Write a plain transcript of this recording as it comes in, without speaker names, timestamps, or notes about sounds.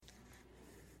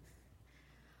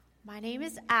My name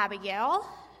is Abigail,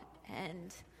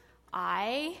 and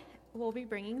I will be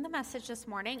bringing the message this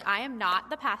morning. I am not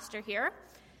the pastor here,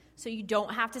 so you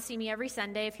don't have to see me every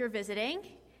Sunday if you're visiting.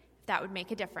 If that would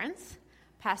make a difference.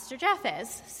 Pastor Jeff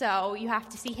is, so you have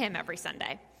to see him every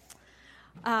Sunday.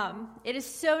 It is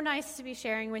so nice to be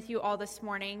sharing with you all this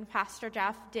morning. Pastor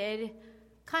Jeff did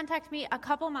contact me a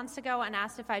couple months ago and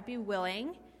asked if I'd be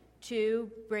willing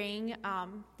to bring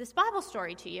this Bible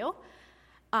story to you.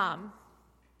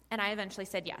 And I eventually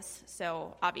said yes,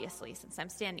 so obviously, since I'm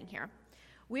standing here.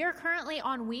 We are currently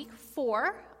on week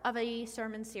 4 of a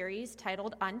sermon series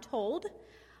titled Untold.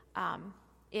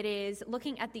 It is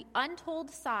looking at the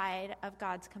untold side of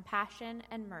God's compassion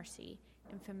and mercy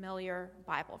in familiar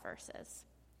Bible verses.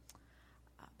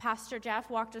 Pastor Jeff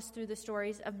walked us through the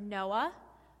stories of Noah,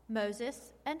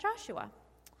 Moses, and Joshua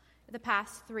the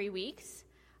past 3 weeks.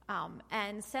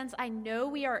 And since I know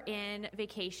we are in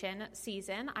vacation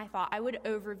season, I thought I would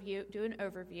do an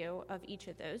overview of each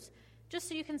of those, just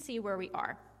so you can see where we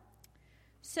are.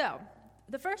 So,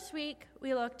 the first week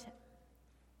we looked,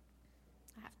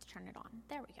 I have to turn it on,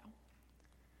 there we go.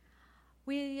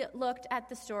 We looked at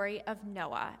the story of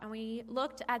Noah, and we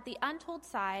looked at the untold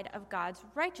side of God's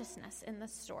righteousness in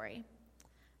this story.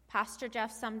 Pastor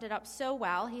Jeff summed it up so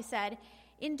well. He said,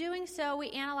 in doing so, we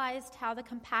analyzed how the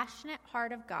compassionate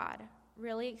heart of God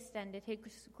really extended his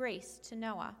grace to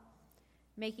Noah,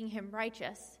 making him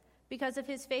righteous because of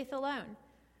his faith alone.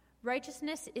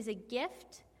 Righteousness is a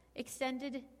gift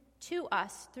extended to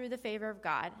us through the favor of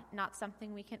God, not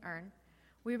something we can earn.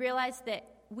 We realize that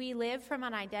we live from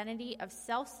an identity of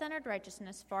self-centered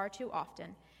righteousness far too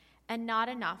often, and not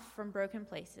enough from broken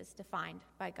places defined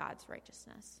by God's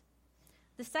righteousness.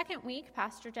 The second week,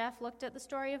 Pastor Jeff looked at the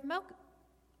story of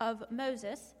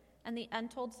Moses and the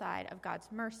untold side of God's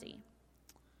mercy.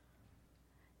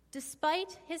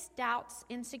 Despite his doubts,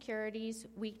 insecurities,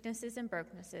 weaknesses, and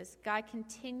brokennesses, God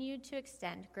continued to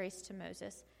extend grace to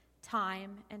Moses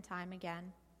time and time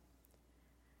again.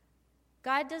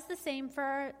 God does the same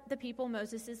for the people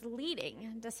Moses is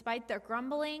leading, despite their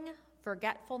grumbling,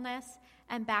 forgetfulness,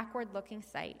 and backward-looking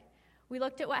sight. We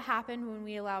looked at what happened when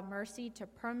we allow mercy to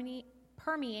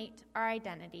permeate our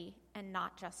identity and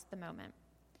not just the moment.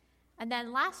 And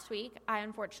then last week, I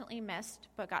unfortunately missed,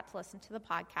 but got to listen to the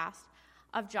podcast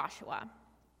of Joshua.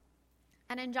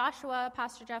 And in Joshua,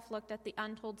 Pastor Jeff looked at the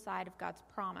untold side of God's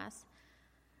promise.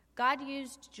 God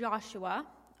used Joshua,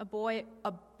 a boy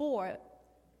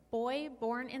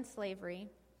born in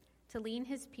slavery, to lead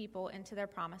his people into their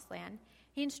promised land.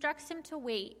 He instructs him to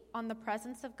wait on the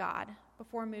presence of God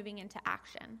before moving into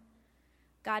action.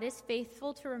 God is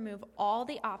faithful to remove all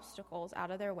the obstacles out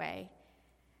of their way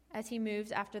as he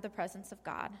moves after the presence of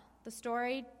God. The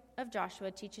story of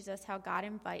Joshua teaches us how God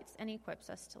invites and equips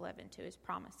us to live into his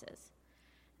promises.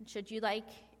 And should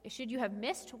you have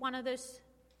missed one of those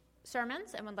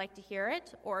sermons and would like to hear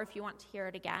it, or if you want to hear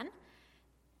it again,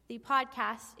 the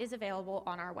podcast is available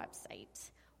on our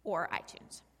website or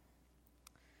iTunes.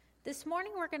 This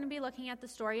morning we're going to be looking at the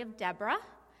story of Deborah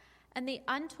and the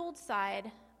untold side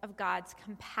of God's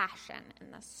compassion in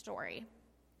this story.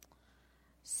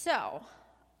 So,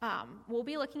 we'll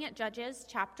be looking at Judges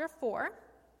chapter 4.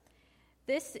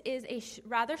 This is a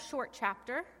rather short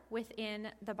chapter within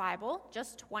the Bible,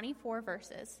 just 24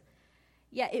 verses.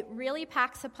 Yet it really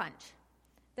packs a punch.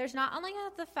 There's not only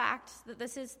the fact that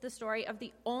this is the story of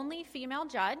the only female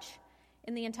judge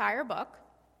in the entire book,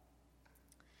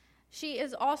 she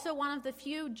is also one of the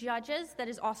few judges that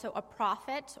is also a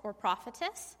prophet or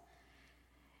prophetess.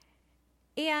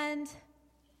 And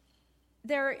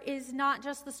there is not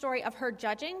just the story of her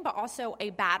judging, but also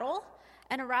a battle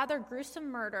and a rather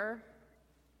gruesome murder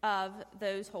of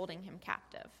those holding him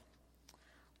captive.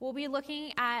 We'll be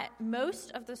looking at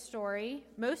most of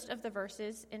the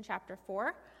verses in chapter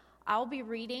 4. I'll be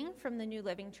reading from the New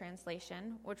Living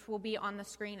Translation, which will be on the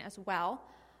screen as well.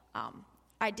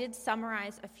 I did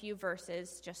summarize a few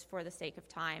verses just for the sake of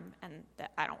time, and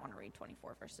that I don't want to read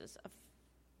 24 verses of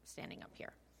standing up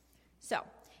here. So,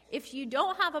 if you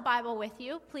don't have a Bible with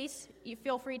you, please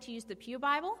feel free to use the Pew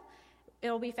Bible. It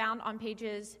will be found on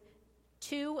pages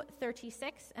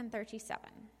 236 and 37.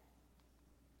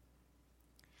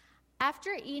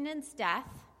 After Enid's death,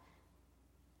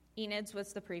 Enid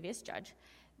was the previous judge,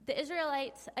 the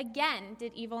Israelites again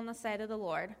did evil in the sight of the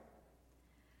Lord.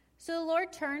 So the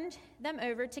Lord turned them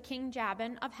over to King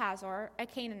Jabin of Hazor, a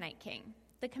Canaanite king.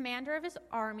 The commander of his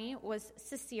army was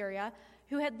Sisera,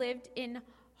 who had lived in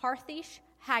Harosheth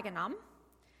Haganah.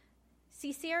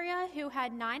 Sisera, who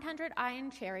had 900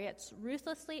 iron chariots,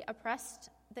 ruthlessly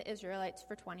oppressed the Israelites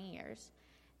for 20 years.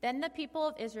 Then the people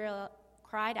of Israel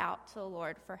cried out to the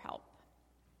Lord for help.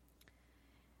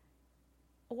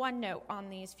 one note on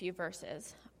these few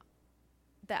verses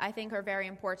that I think are very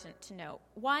important to note.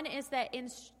 One is that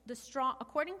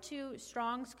according to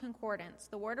Strong's Concordance,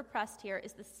 the word oppressed here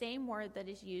is the same word that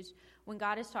is used when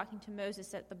God is talking to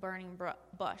Moses at the burning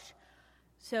bush.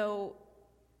 So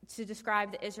to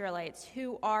describe the Israelites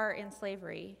who are in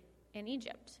slavery in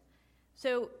Egypt.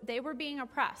 So they were being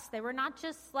oppressed. They were not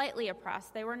just slightly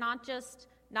oppressed. They were not just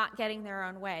not getting their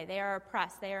own way. They are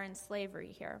oppressed. They are in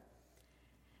slavery here.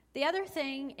 The other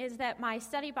thing is that my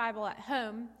study Bible at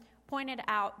home pointed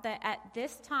out that at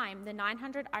this time, the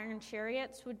 900 iron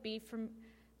chariots would be from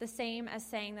the same as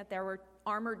saying that there were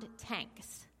armored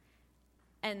tanks,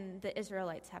 and the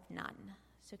Israelites have none.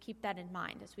 So keep that in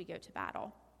mind as we go to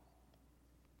battle.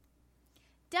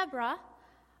 Deborah,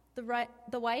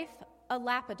 the wife of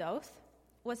Lapidoth,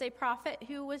 was a prophet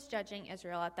who was judging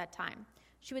Israel at that time.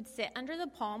 She would sit under the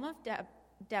palm of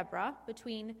Deborah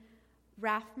between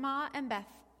Raphmah and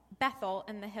Bethel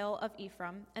in the hill of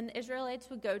Ephraim, and the Israelites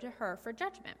would go to her for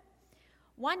judgment.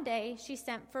 One day she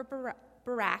sent for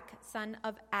Barak, son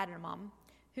of Adamam,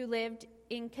 who lived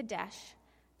in Kadesh,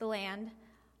 the land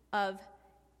of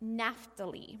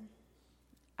Naphtali.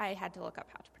 I had to look up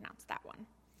how to pronounce that one.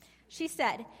 She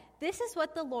said, "This is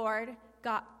what the Lord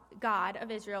God of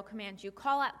Israel commands you.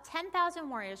 Call out 10,000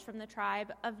 warriors from the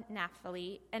tribe of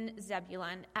Naphtali and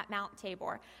Zebulun at Mount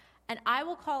Tabor, and I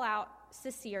will call out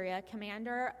Sisera,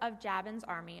 commander of Jabin's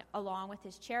army, along with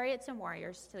his chariots and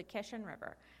warriors to the Kishon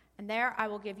River, and there I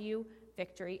will give you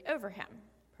victory over him."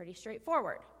 Pretty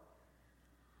straightforward.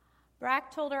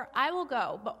 Barak told her, "I will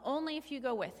go, but only if you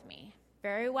go with me."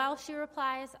 "Very well," she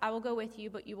replies, "I will go with you,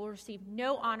 but you will receive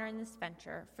no honor in this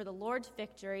venture, for the Lord's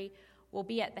victory will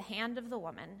be at the hand of the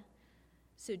woman."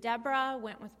 So Deborah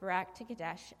went with Barak to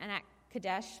Kadesh, and at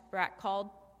Kadesh, Barak called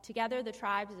together the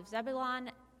tribes of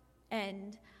Zebulun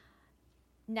and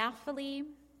Naphtali,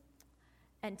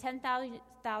 and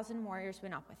 10,000 warriors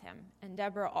went up with him, and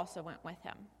Deborah also went with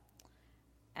him.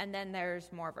 And then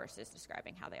there's more verses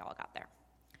describing how they all got there.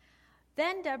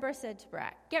 Then Deborah said to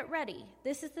Barak, "Get ready.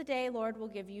 This is the day Lord will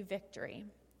give you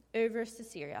victory over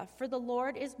Sisera, for the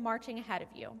Lord is marching ahead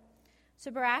of you." So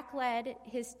Barak led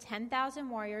his 10,000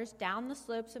 warriors down the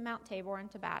slopes of Mount Tabor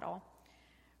into battle.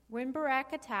 When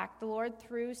Barak attacked, the Lord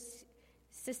threw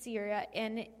Sisera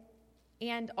and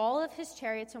all of his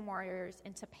chariots and warriors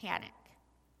into panic.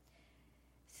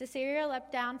 Sisera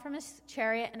leapt down from his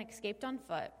chariot and escaped on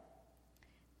foot,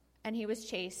 and he was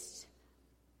chased.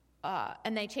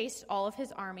 And they chased all of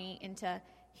his army into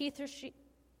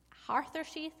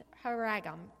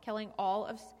Harthasheth-Haragam, killing all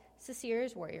of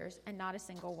Sisera's warriors, and not a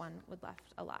single one was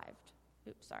left alive.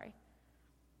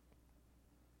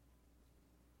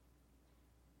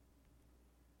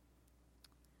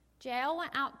 Jael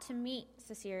went out to meet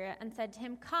Sisera and said to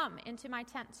him, "Come into my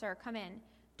tent, sir, come in.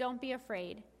 Don't be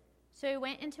afraid." So he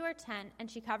went into her tent,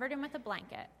 and she covered him with a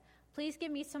blanket. "Please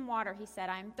give me some water," he said.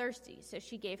 "I am thirsty." So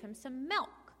she gave him some milk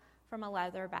from a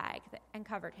leather bag and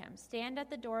covered him. "Stand at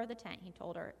the door of the tent," he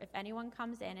told her. "If anyone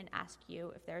comes in and asks you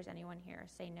if there's anyone here,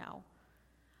 say no."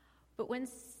 But when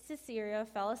Sisera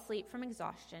fell asleep from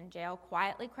exhaustion, Jael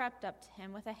quietly crept up to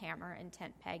him with a hammer and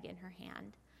tent peg in her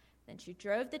hand. Then she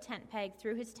drove the tent peg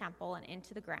through his temple and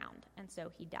into the ground, and so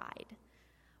he died.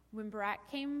 When Barak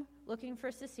came looking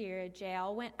for Sisera,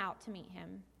 Jael went out to meet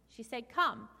him. She said,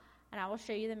 "Come, and I will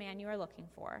show you the man you are looking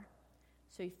for."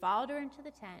 So he followed her into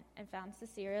the tent and found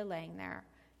Sisera laying there,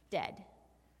 dead,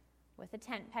 with a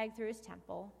tent peg through his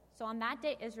temple. So on that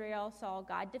day Israel saw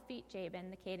God defeat Jabin,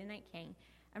 the Canaanite king,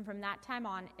 and from that time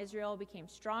on Israel became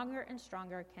stronger and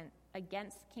stronger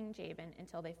against King Jabin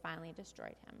until they finally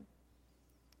destroyed him.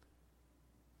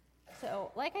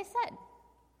 So, like I said,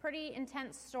 pretty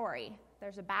intense story.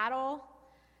 There's a battle,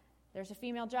 there's a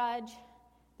female judge,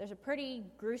 there's a pretty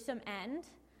gruesome end.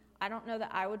 I don't know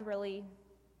that I would really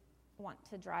want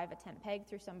to drive a tent peg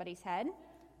through somebody's head.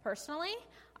 Personally,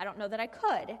 I don't know that I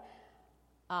could,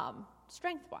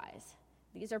 strength-wise.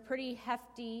 These are pretty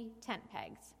hefty tent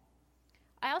pegs.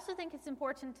 I also think it's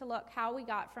important to look how we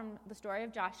got from the story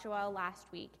of Joshua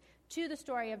last week to the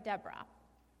story of Deborah,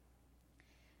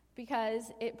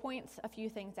 because it points a few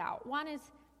things out. One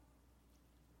is,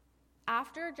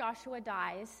 after Joshua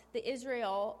dies, the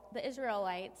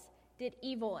Israelites did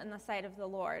evil in the sight of the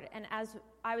Lord. And as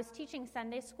I was teaching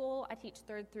Sunday school, I teach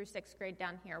 3rd through 6th grade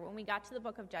down here. When we got to the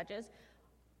book of Judges,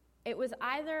 it was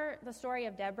either the story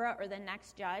of Deborah or the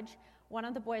next judge. One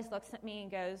of the boys looks at me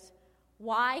and goes,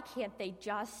 "Why can't they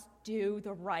just do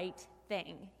the right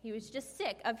thing?" He was just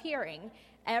sick of hearing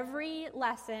every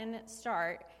lesson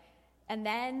start, "And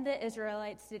then the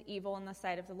Israelites did evil in the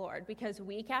sight of the Lord," because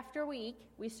week after week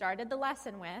we started the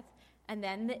lesson with, And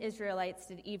then the Israelites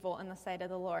did evil in the sight of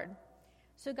the Lord.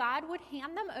 So God would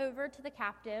hand them over to be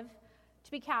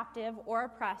captive or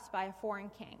oppressed by a foreign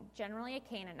king, generally a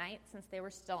Canaanite, since they were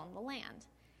still in the land.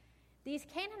 These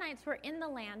Canaanites were in the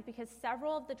land because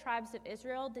several of the tribes of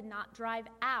Israel did not drive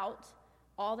out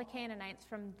all the Canaanites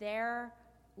from their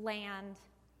land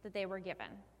that they were given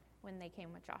when they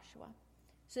came with Joshua.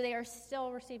 So they are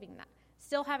still receiving that,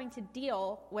 still having to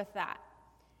deal with that.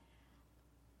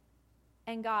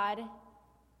 And God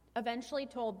eventually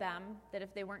told them that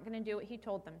if they weren't going to do what he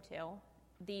told them to,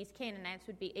 these Canaanites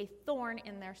would be a thorn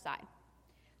in their side.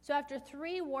 So after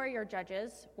 3 warrior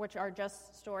judges, which are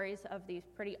just stories of these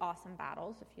pretty awesome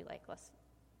battles, if you like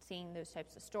seeing those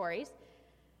types of stories,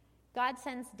 God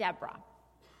sends Deborah.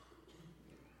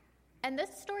 And this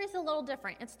story is a little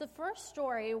different. It's the first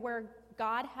story where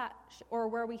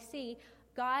where we see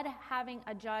God having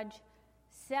a judge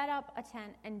set up a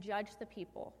tent and judge the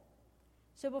people.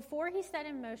 So before he set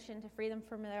in motion to free them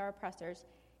from their oppressors,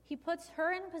 he puts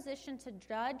her in position to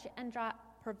judge and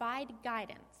provide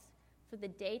guidance for the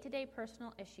day-to-day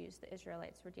personal issues the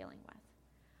Israelites were dealing with.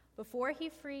 Before he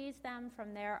frees them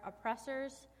from their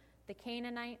oppressors, the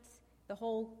Canaanites, the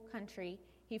whole country,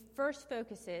 he first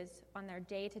focuses on their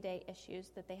day-to-day issues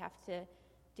that they have to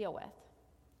deal with.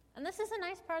 And this is a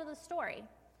nice part of the story.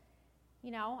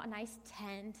 You know, a nice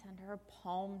tent under a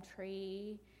palm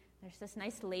tree. There's this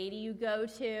nice lady you go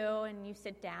to and you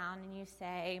sit down and you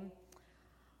say,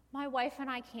 my wife and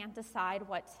I can't decide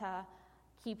what to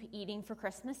keep eating for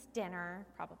Christmas dinner.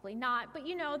 Probably not, but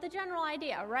you know the general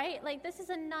idea, right? Like, this is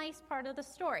a nice part of the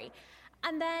story.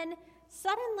 And then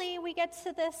suddenly we get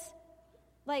to this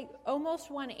like almost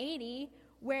 180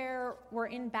 where we're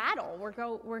in battle.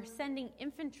 We're sending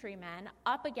infantrymen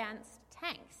up against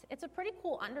tanks. It's a pretty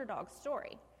cool underdog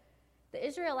story. The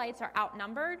Israelites are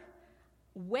outnumbered,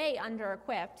 way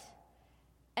under-equipped,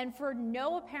 and for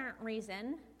no apparent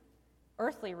reason,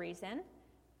 earthly reason,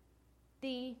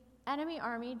 the enemy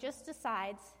army just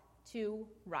decides to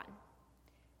run.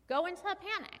 Go into a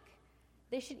panic.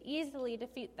 They should easily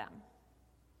defeat them.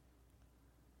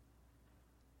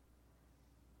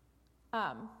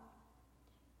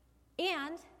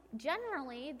 And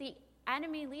generally, the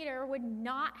enemy leader would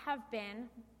not have been,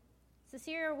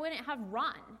 Sisera wouldn't have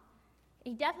run.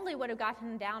 He definitely would have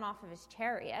gotten down off of his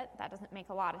chariot. That doesn't make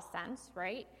a lot of sense,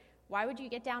 right? Why would you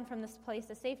get down from this place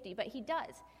of safety? But he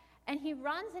does. And he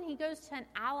runs and he goes to an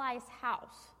ally's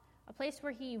house, a place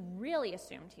where he really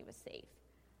assumed he was safe.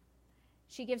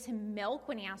 She gives him milk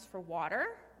when he asks for water,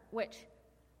 which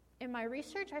in my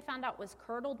research I found out was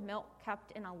curdled milk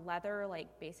kept in a leather, like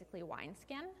basically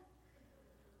wineskin.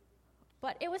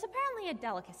 But it was apparently a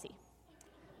delicacy.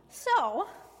 So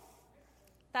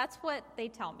that's what they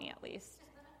tell me, at least.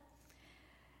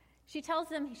 She tells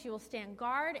them she will stand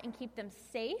guard and keep them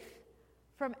safe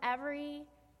from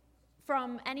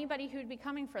anybody who'd be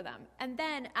coming for them. And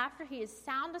then, after he is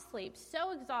sound asleep,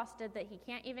 so exhausted that he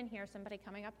can't even hear somebody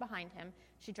coming up behind him,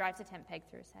 she drives a tent peg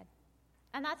through his head.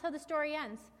 And that's how the story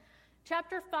ends.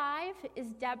 Chapter 5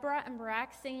 is Deborah and Barak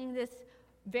singing this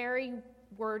very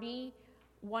wordy,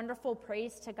 wonderful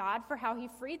praise to God for how he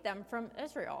freed them from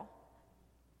Israel.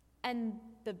 And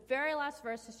the very last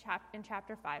verse in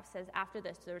chapter 5 says, after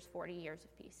this, there was 40 years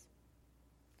of peace.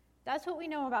 That's what we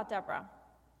know about Deborah.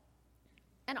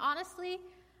 And honestly,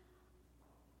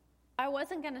 I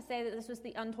wasn't going to say that this was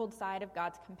the untold side of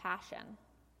God's compassion,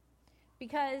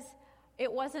 because I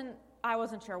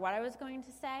wasn't sure what I was going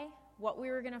to say, what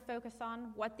we were going to focus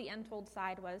on, what the untold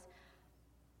side was,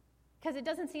 because it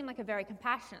doesn't seem like a very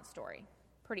compassionate story.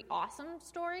 Pretty awesome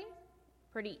story,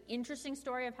 pretty interesting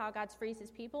story of how God frees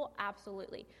his people,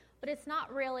 absolutely. But it's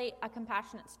not really a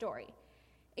compassionate story,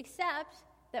 except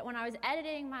that when I was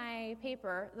editing my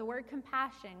paper, the word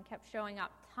compassion kept showing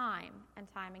up time and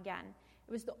time again.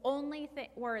 It was the only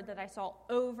word that I saw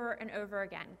over and over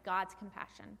again, God's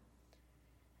compassion.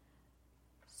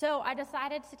 So I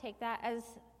decided to take that as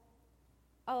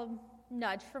a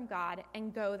nudge from God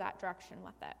and go that direction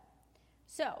with it.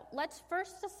 So let's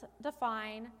first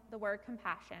define the word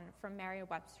compassion from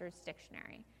Merriam-Webster's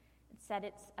dictionary. It said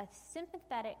it's a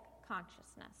sympathetic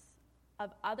consciousness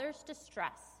of others'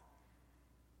 distress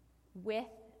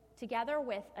together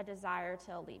with a desire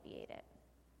to alleviate it.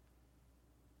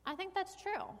 I think that's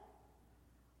true.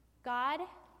 God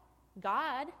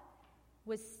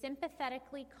was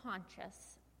sympathetically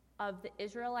conscious of the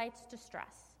Israelites'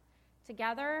 distress,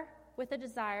 together with a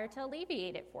desire to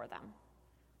alleviate it for them.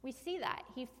 We see that.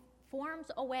 He forms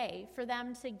a way for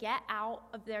them to get out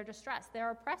of their distress,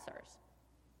 their oppressors.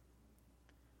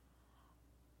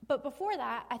 But before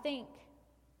that, I think,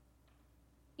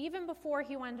 even before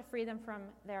he wanted to free them from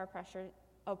their oppressors,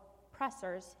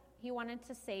 oppressors, he wanted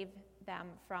to save them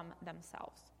from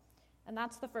themselves. And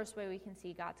that's the first way we can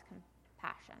see God's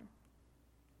compassion.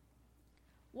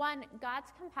 One,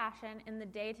 God's compassion in the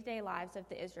day-to-day lives of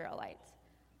the Israelites.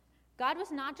 God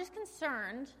was not just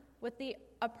concerned with the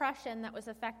oppression that was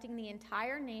affecting the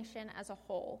entire nation as a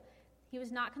whole. He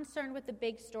was not concerned with the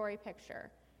big story picture.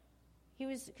 He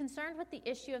was concerned with the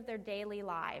issue of their daily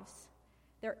lives,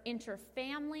 their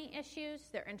interfamily issues,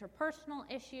 their interpersonal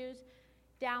issues,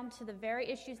 down to the very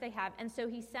issues they have. And so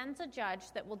he sends a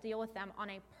judge that will deal with them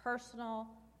on a personal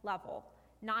level,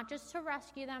 not just to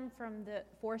rescue them from the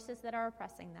forces that are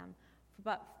oppressing them,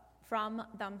 but from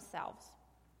themselves.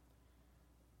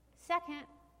 Second,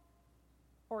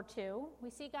 or two,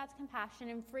 we see God's compassion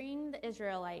in freeing the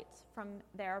Israelites from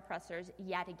their oppressors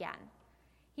yet again.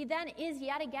 He then is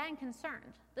yet again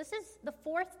concerned. This is the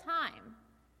fourth time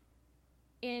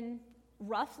in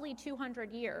roughly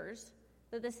 200 years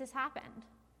that this has happened.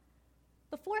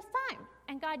 The fourth time.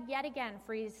 And God yet again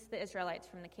frees the Israelites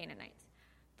from the Canaanites.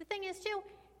 The thing is, too,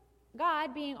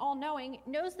 God, being all-knowing,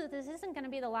 knows that this isn't going to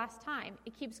be the last time.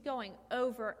 It keeps going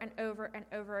over and over and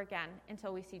over again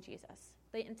until we see Jesus.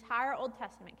 The entire Old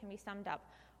Testament can be summed up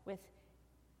with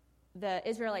the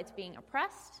Israelites being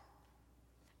oppressed,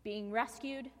 being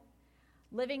rescued,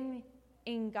 living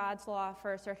in God's law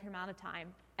for a certain amount of time,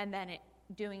 and then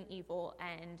doing evil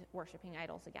and worshiping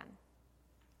idols again.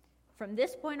 From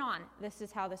this point on, this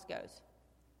is how this goes.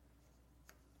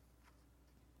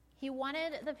 He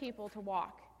wanted the people to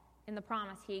walk in the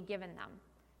promise he had given them,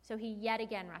 so he yet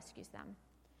again rescues them.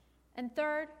 And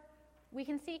third, we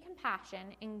can see compassion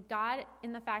in God,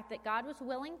 in the fact that God was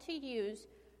willing to use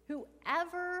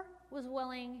whoever was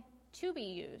willing to be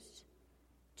used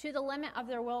to the limit of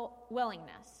their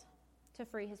willingness to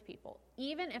free his people,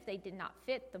 even if they did not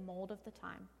fit the mold of the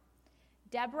time.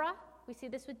 Deborah, we see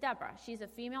this with Deborah. She's a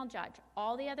female judge.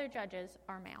 All the other judges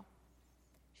are male.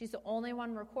 She's the only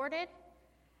one recorded,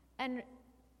 and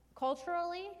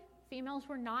culturally, females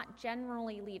were not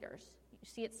generally leaders. You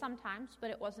see it sometimes,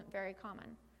 but it wasn't very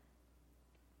common.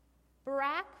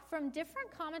 Barak, from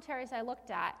different commentaries I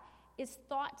looked at, is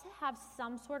thought to have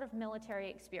some sort of military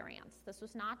experience. This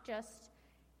was not just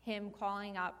him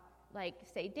calling up, like,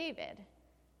 say, David,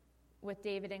 with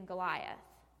David and Goliath.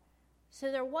 So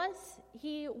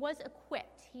he was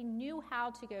equipped. He knew how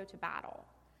to go to battle.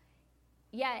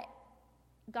 Yet,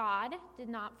 God did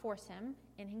not force him,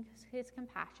 in his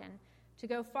compassion, to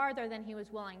go farther than he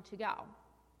was willing to go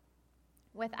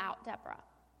without Deborah.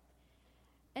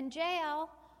 And Jael,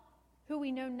 who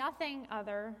we know nothing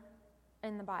other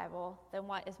in the Bible than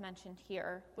what is mentioned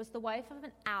here, was the wife of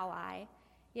an ally,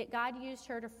 yet God used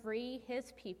her to free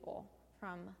his people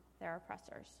from their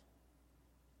oppressors.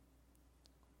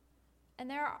 And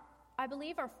there, I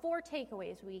believe, are 4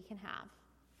 takeaways we can have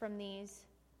from these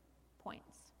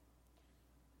points.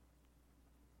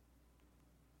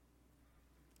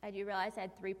 I do realize I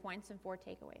had 3 points and 4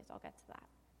 takeaways. I'll get to that.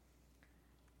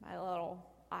 My little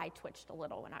eye twitched a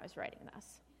little when I was writing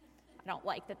this. I don't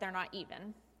like that they're not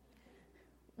even.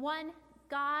 1,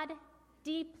 God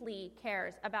deeply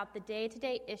cares about the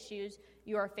day-to-day issues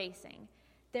you are facing.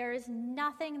 There is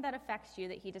nothing that affects you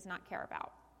that he does not care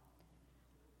about.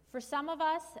 For some of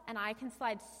us, and I can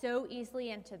slide so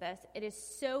easily into this, it is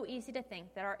so easy to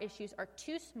think that our issues are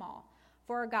too small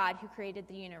for a God who created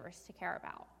the universe to care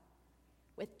about.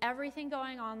 With everything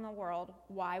going on in the world,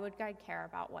 why would God care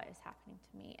about what is happening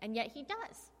to me? And yet he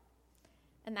does.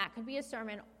 And that could be a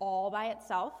sermon all by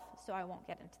itself, so I won't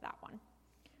get into that one.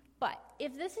 But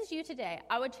if this is you today,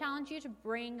 I would challenge you to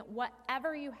bring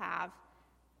whatever you have,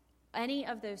 any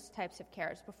of those types of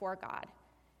cares, before God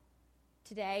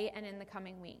today and in the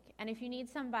coming week. And if you need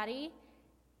somebody,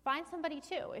 find somebody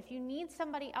too. If you need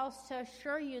somebody else to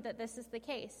assure you that this is the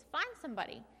case, find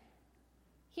somebody.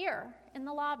 Here in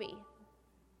the lobby,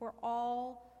 we're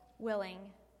all willing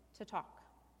to talk.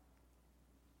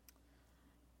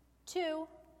 2,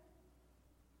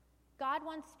 God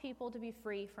wants people to be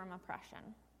free from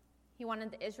oppression. He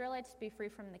wanted the Israelites to be free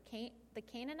from the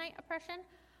Canaanite oppression,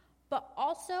 but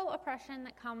also oppression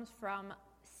that comes from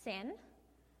sin,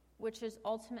 which is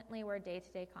ultimately where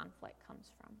day-to-day conflict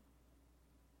comes from.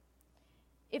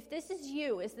 If this is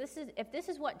you, if this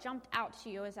is what jumped out to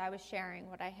you as I was sharing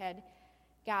what I had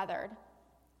gathered,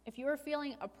 if you are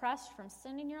feeling oppressed from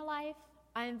sin in your life,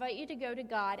 I invite you to go to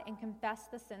God and confess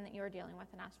the sin that you are dealing with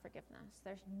and ask forgiveness.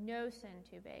 There's no sin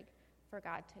too big for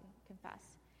God to confess.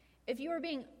 If you are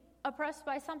being oppressed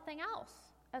by something else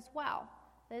as well,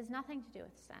 that has nothing to do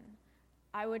with sin,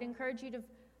 I would encourage you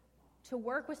to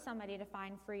work with somebody to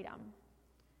find freedom.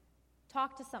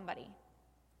 Talk to somebody.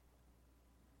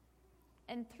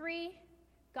 And 3,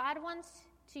 God wants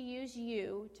to use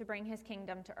you to bring his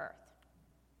kingdom to earth.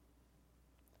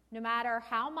 No matter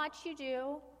how much you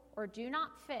do or do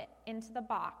not fit into the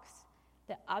box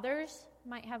that others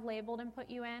might have labeled and put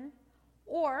you in,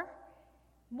 or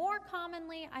more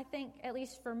commonly, I think, at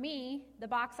least for me, the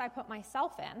box I put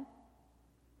myself in,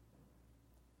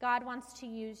 God wants to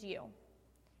use you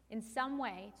in some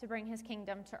way to bring his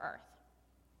kingdom to earth.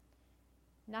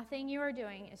 Nothing you are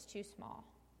doing is too small.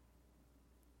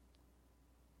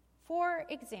 For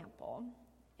example,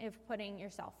 of putting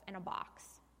yourself in a box.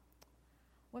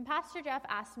 When Pastor Jeff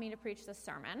asked me to preach this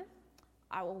sermon,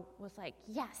 I was like,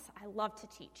 yes, I love to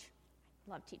teach.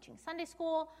 I love teaching Sunday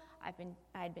school. I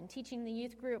had been teaching the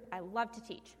youth group. I love to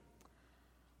teach.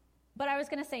 But I was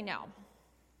going to say no.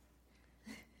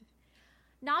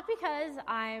 Not because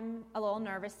I'm a little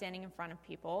nervous standing in front of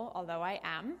people, although I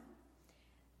am.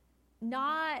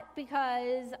 Not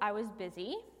because I was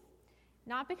busy.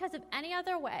 Not because of any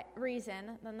other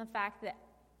reason than the fact that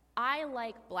I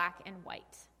like black and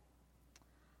white.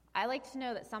 I like to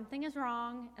know that something is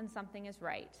wrong and something is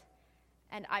right.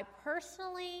 And I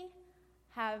personally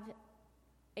have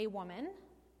a woman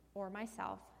or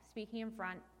myself speaking in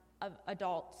front of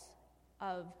adults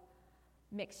of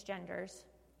mixed genders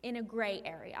in a gray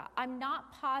area. I'm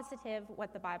not positive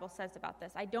what the Bible says about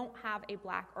this. I don't have a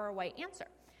black or a white answer.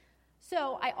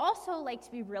 So I also like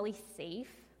to be really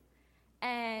safe.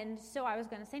 And so I was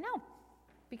going to say no,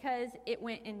 because it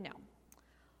went in no.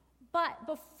 But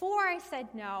before I said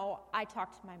no, I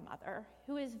talked to my mother,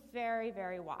 who is very,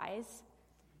 very wise,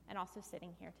 and also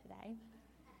sitting here today.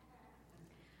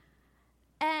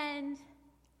 And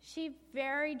she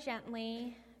very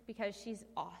gently, because she's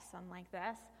awesome like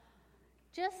this,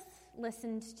 just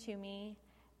listened to me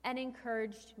and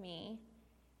encouraged me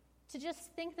to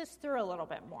just think this through a little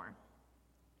bit more.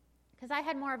 Because I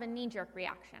had more of a knee-jerk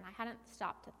reaction. I hadn't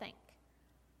stopped to think.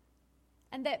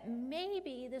 And that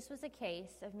maybe this was a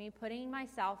case of me putting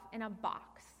myself in a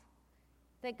box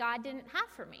that God didn't have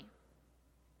for me.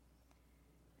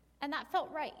 And that felt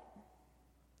right.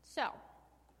 So,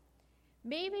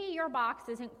 maybe your box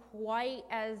isn't quite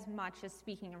as much as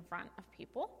speaking in front of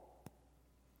people,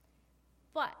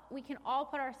 but we can all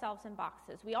put ourselves in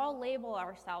boxes. We all label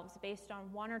ourselves based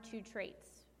on one or two traits.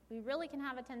 We really can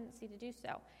have a tendency to do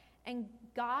so. And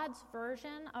God's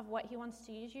version of what he wants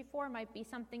to use you for might be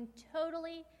something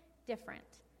totally different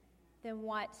than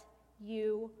what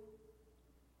you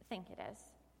think it is.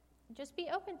 Just be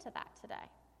open to that today.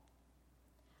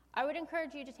 I would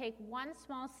encourage you to take one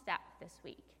small step this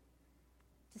week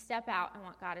to step out in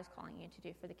what God is calling you to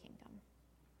do for the kingdom.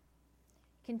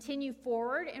 Continue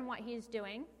forward in what he is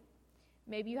doing.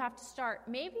 Maybe you have to start.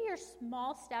 Maybe your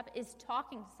small step is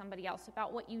talking to somebody else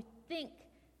about what you think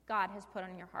God has put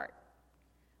on your heart.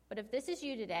 But if this is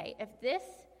you today, if this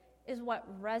is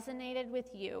what resonated with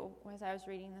you as I was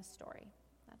reading this story,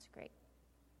 that's great.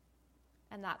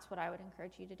 And that's what I would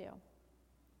encourage you to do.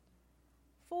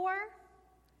 4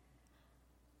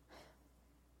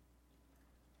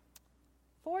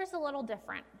 is a little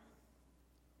different.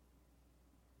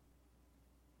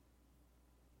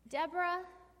 Deborah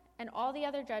and all the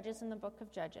other judges in the book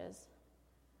of Judges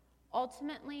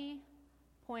ultimately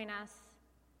point us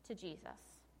to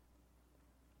Jesus,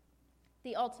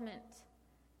 the ultimate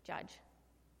judge.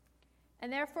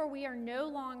 And therefore, we are no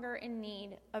longer in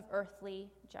need of earthly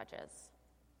judges.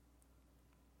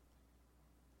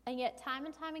 And yet, time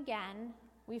and time again,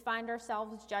 we find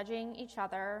ourselves judging each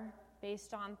other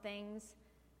based on things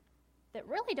that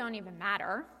really don't even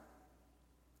matter.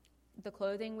 The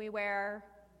clothing we wear,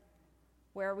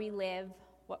 where we live,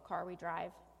 what car we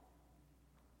drive.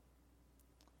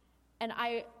 And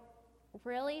I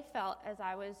really felt as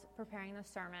I was preparing the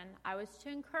sermon, I was to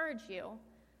encourage you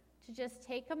to just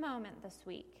take a moment this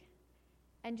week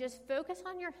and just focus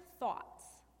on your thoughts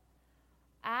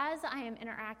as I am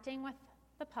interacting with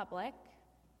the public,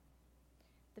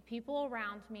 the people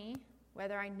around me,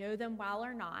 whether I know them well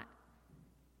or not.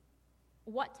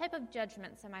 What type of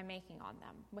judgments am I making on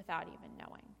them without even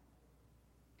knowing?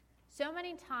 So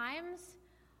many times,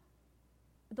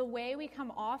 the way we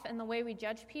come off and the way we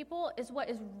judge people is what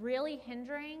is really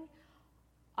hindering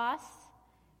us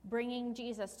bringing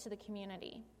Jesus to the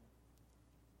community.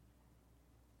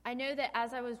 I know that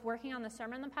as I was working on the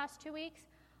sermon the past 2 weeks,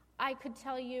 I could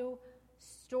tell you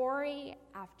story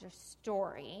after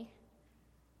story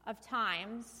of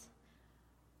times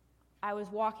I was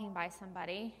walking by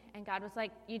somebody and God was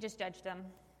like, you just judged them.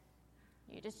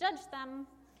 You just judged them.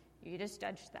 You just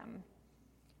judged them.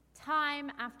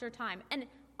 Time after time. And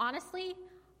honestly,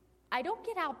 I don't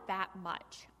get out that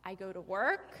much. I go to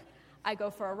work, I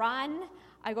go for a run,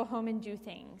 I go home and do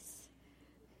things.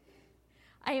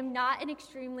 I am not an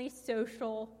extremely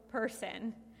social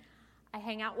person. I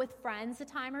hang out with friends a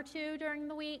time or two during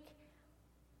the week.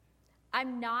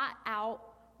 I'm not out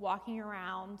walking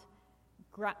around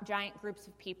giant groups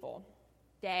of people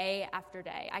day after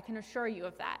day. I can assure you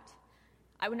of that.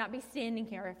 I would not be standing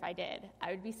here if I did.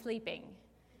 I would be sleeping.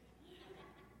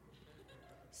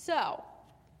 So,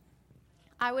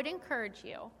 I would encourage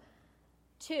you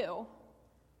to,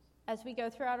 as we go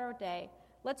throughout our day,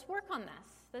 let's work on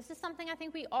this. This is something I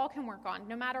think we all can work on,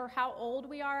 no matter how old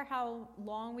we are, how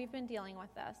long we've been dealing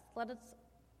with this. Let us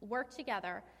work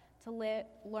together to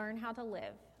learn how to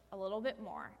live a little bit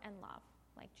more and love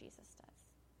like Jesus does.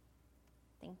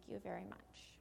 Thank you very much.